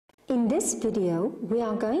In this video, we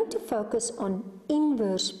are going to focus on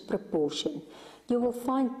inverse proportion. You will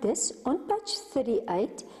find this on page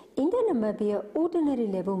 38 in the Namibian Ordinary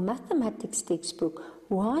Level Mathematics textbook,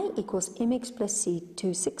 y equals mx plus c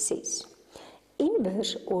to success.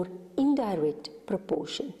 Inverse or indirect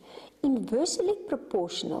proportion. Inversely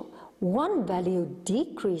proportional, one value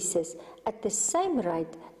decreases at the same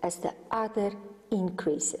rate as the other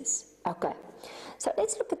increases. Okay. So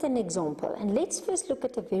let's look at an example, and let's first look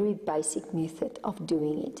at a very basic method of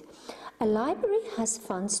doing it. A library has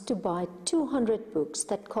funds to buy 200 books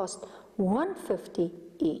that cost $150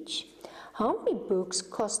 each. How many books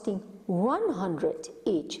costing 100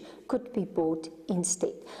 each could be bought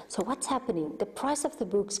instead? So what's happening? The price of the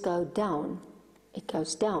books go down. It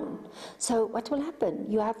goes down. So what will happen?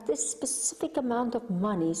 You have this specific amount of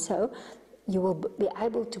money, so you will be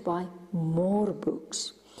able to buy more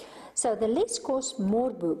books. So the less costs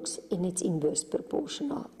more books in its inverse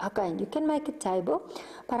proportional. Okay, and you can make a table,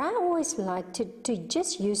 but I always like to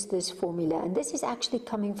just use this formula, and this is actually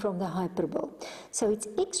coming from the hyperbole. So it's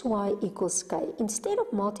xy equals k. Instead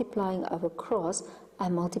of multiplying over cross, I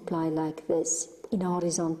multiply like this in a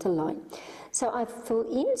horizontal line. So I fill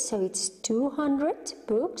in, so it's 200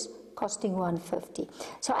 books costing 150.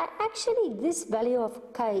 So this value of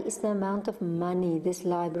k is the amount of money this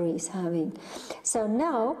library is having. So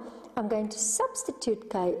now I'm going to substitute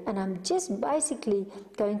k, and I'm just basically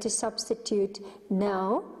going to substitute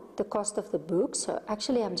now the cost of the book. So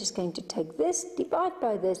actually I'm just going to take this, divide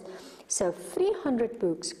by this. So 300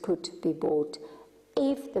 books could be bought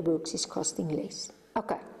if the books is costing less.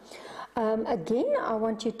 Okay. Again, I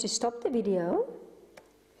want you to stop the video,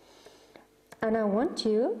 and I want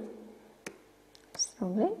you, so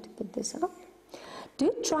I'm going to put this up.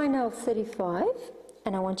 Do triangle 35,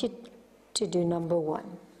 and I want you to do number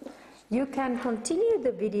 1. You can continue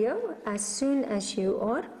the video as soon as you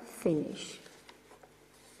are finished.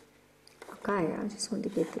 Okay, I just want to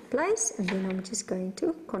get the place, and then I'm just going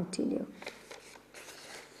to continue.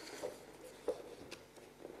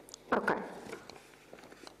 Okay.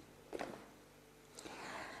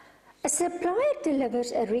 A supplier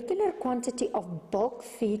delivers a regular quantity of bulk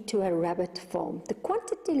feed to a rabbit farm. The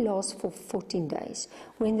quantity lasts for 14 days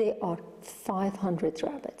when there are 500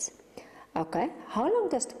 rabbits. Okay, how long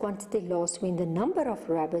does the quantity last when the number of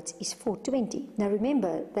rabbits is 420? Now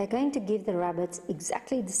remember, they're going to give the rabbits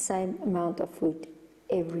exactly the same amount of food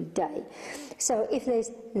every day. So if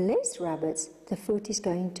there's less rabbits, the food is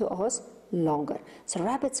going to last longer. So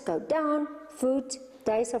rabbits go down,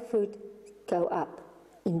 days of food go up.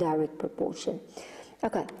 Indirect proportion.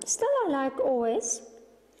 Okay, still I like always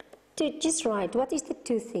to just write what is the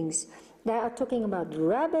two things. They are talking about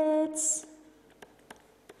rabbits,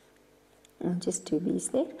 just two B's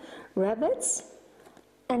there, rabbits,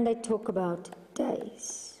 and they talk about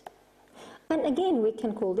days. And again, we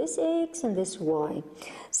can call this X and this Y.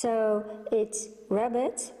 So it's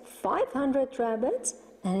rabbits, 500 rabbits,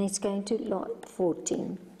 and it's going to last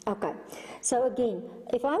 14. Okay, so again,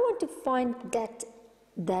 if I want to find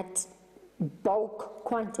that bulk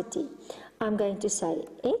quantity, I'm going to say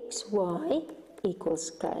xy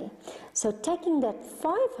equals k. So taking that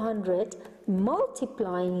 500,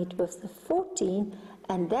 multiplying it with the 14,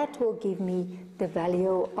 and that will give me the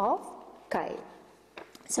value of k.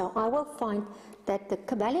 So I will find that the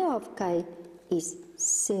value of k is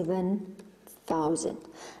 7,000.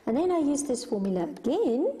 And then I use this formula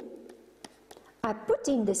again. I put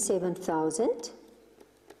in the 7,000.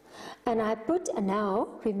 And I put, now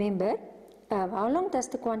remember, how long does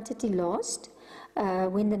the quantity last?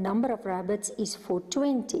 When the number of rabbits is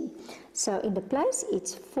 420. So in the place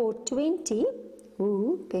it's 420.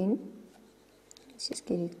 Again, let's just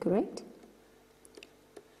get it correct.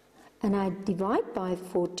 And I divide by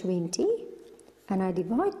 420. And I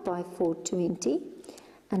divide by 420.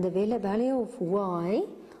 And the value of y,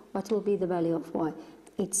 what will be the value of y?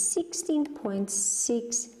 It's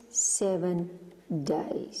 16.67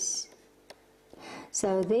 days.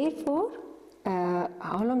 So therefore,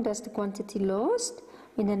 how long does the quantity last?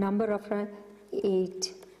 When the number of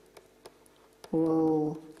it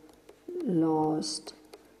will last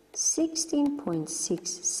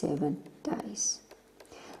 16.67 days.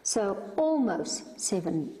 So almost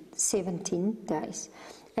 17 days.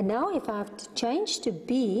 And now if I have to change to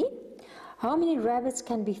B, how many rabbits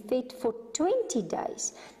can be fed for 20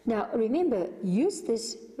 days? Now remember, use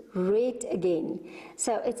this red again.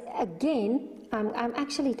 So it's again, I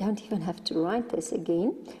actually don't even have to write this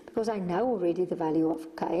again because I know already the value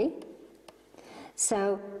of k.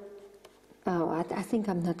 So, I think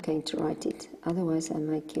I'm not going to write it, otherwise I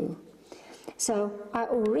make you. So I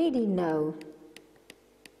already know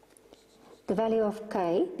the value of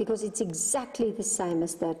k, because it's exactly the same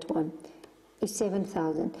as that one, is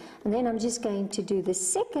 7,000. And then I'm just going to do the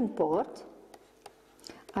second part.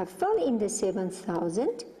 I fill in the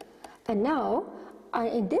 7,000, and now,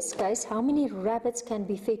 in this case, how many rabbits can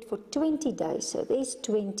be fed for 20 days? So there's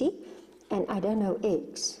 20, and I don't know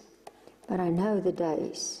eggs, but I know the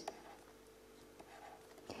days.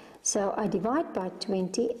 So I divide by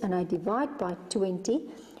 20, and I divide by 20,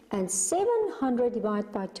 and 700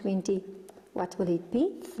 divided by 20, what will it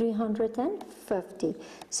be? 350.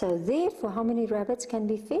 So therefore, how many rabbits can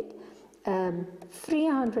be fed?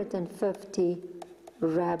 350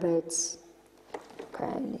 rabbits.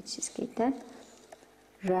 Okay, let's just get that.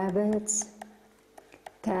 Rabbits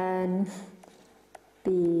can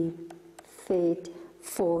be fed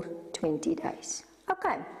for 20 days.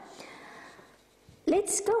 Okay,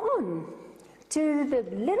 let's go on to the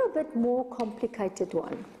little bit more complicated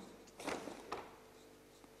one.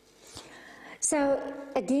 So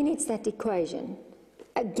again, it's that equation.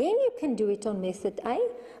 Again, you can do it on method A,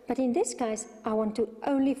 but in this case, I want to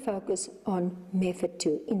only focus on method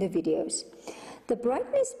 2 in the videos. The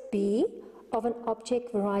brightness B of an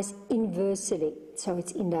object varies inversely, so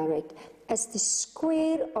it's indirect, as the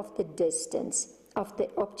square of the distance of the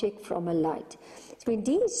object from a light. So when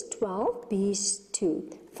D is 12, B is 2.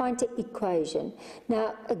 Find the equation.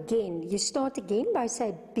 Now again, you start again by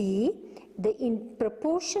saying B, the in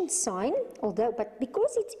proportion sign, but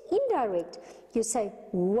because it's indirect, you say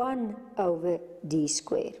 1 over D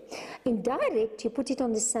squared. In direct, you put it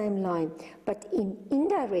on the same line, but in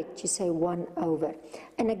indirect, you say 1 over.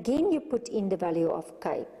 And again, you put in the value of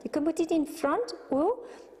K. You can put it in front,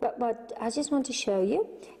 but I just want to show you,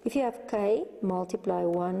 if you have K, multiply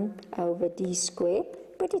 1 over D squared,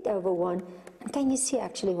 put it over 1, and can you see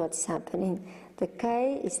actually what's happening? The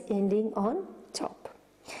K is ending on top.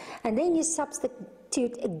 And then you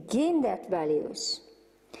substitute again that values.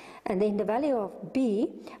 And then the value of B,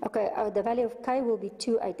 the value of K will be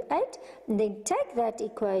 288. And then take that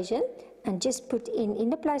equation and just put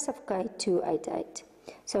in the place of K, 288.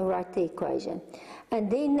 So write the equation.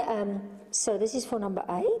 And then, so this is for number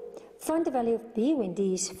A. Find the value of B when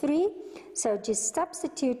D is 3. So just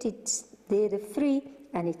substitute it there, the 3,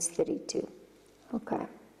 and it's 32. Okay.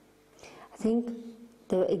 I think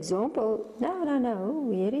the example,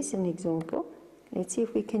 no, here is an example. Let's see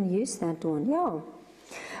if we can use that one. Yeah.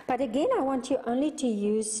 But again, I want you only to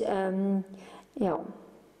use, No,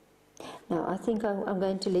 I think I'm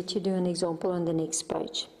going to let you do an example on the next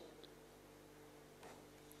page.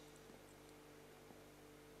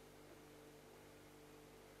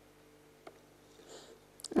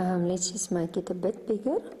 Let's just make it a bit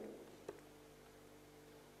bigger.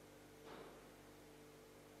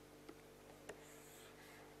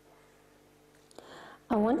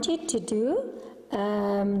 I want you to do,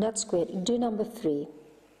 that's great, do number 3.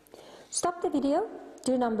 Stop the video,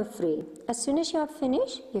 do number 3. As soon as you are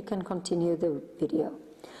finished, you can continue the video.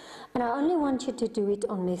 And I only want you to do it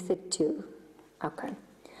on method 2. Okay,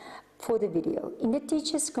 for the video. In the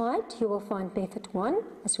teacher's guide, you will find method 1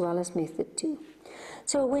 as well as method 2.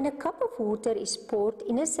 So when a cup of water is poured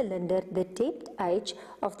in a cylinder, the depth H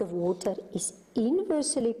of the water is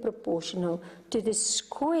inversely proportional to the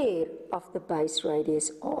square of the base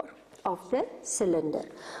radius R of the cylinder.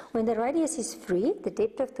 When the radius is free, the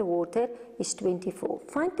depth of the water is 24.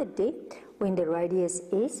 Find the depth when the radius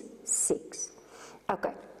is 6.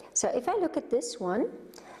 Okay, so if I look at this one,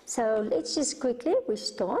 so let's just quickly, we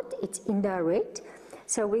start, it's indirect.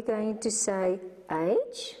 So we're going to say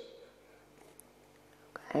H.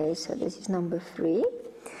 Okay, so this is number 3.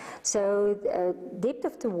 So depth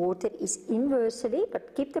of the water is inversely,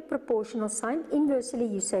 but keep the proportional sign. Inversely,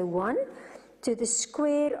 you say 1 to the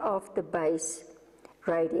square of the base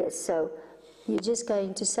radius. So you're just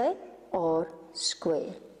going to say R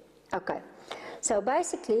squared. Okay, so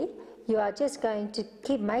basically, you are just going to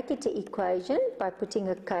make it an equation by putting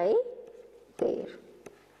a K there.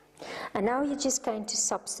 And now you're just going to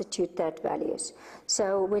substitute that values.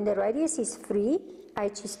 So when the radius is 3,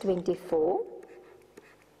 H is 24.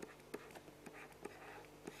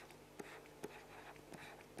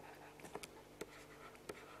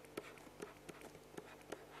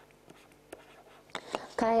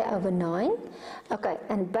 K over 9. Okay,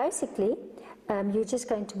 and basically, you're just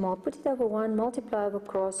going to put it over 1, multiply over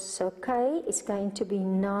cross. So K is going to be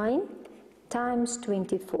 9 times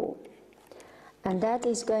 24. And that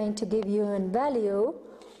is going to give you a value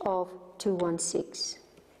of 216.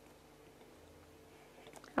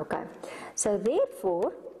 Okay, so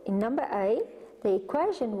therefore, in number A, the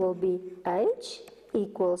equation will be H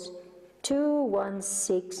equals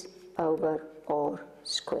 216 over R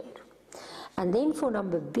squared. And then for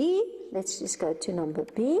number B, let's just go to number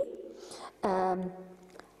B.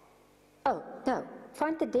 Oh, no,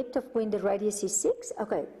 find the depth of when the radius is 6.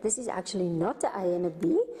 Okay, this is actually not a and a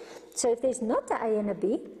B. So if there's not a and a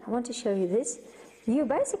B, I want to show you this. You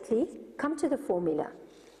basically come to the formula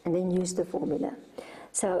and then use the formula.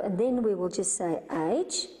 So, and then we will just say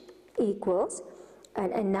H equals,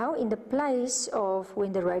 and now in the place of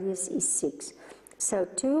when the radius is 6. So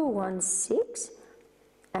 216,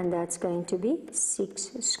 and that's going to be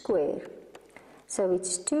 6 squared. So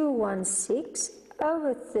it's 216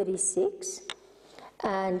 over 36,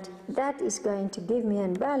 and that is going to give me a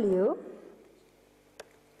value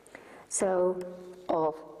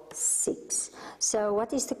of 6. So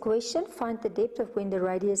what is the question? Find the depth of when the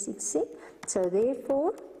radius is 6. So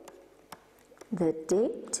therefore, the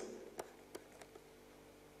depth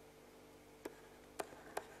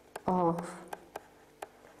of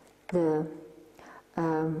the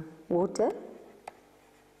water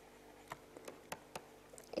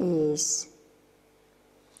is,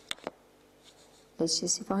 let's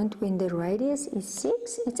just find when the radius is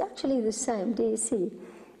 6. It's actually the same, do you see?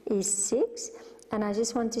 Is 6, and I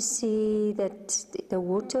just want to see that the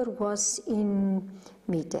water was in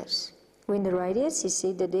meters. When the radius, you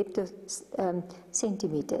see the depth of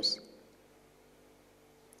centimeters.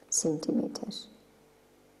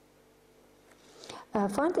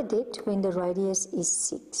 Find the depth when the radius is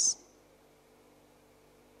 6.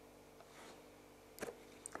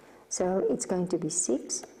 So it's going to be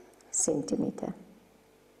 6 centimeter.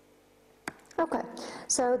 Okay,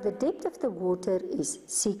 so the depth of the water is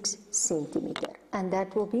 6 centimeter, and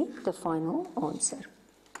that will be the final answer.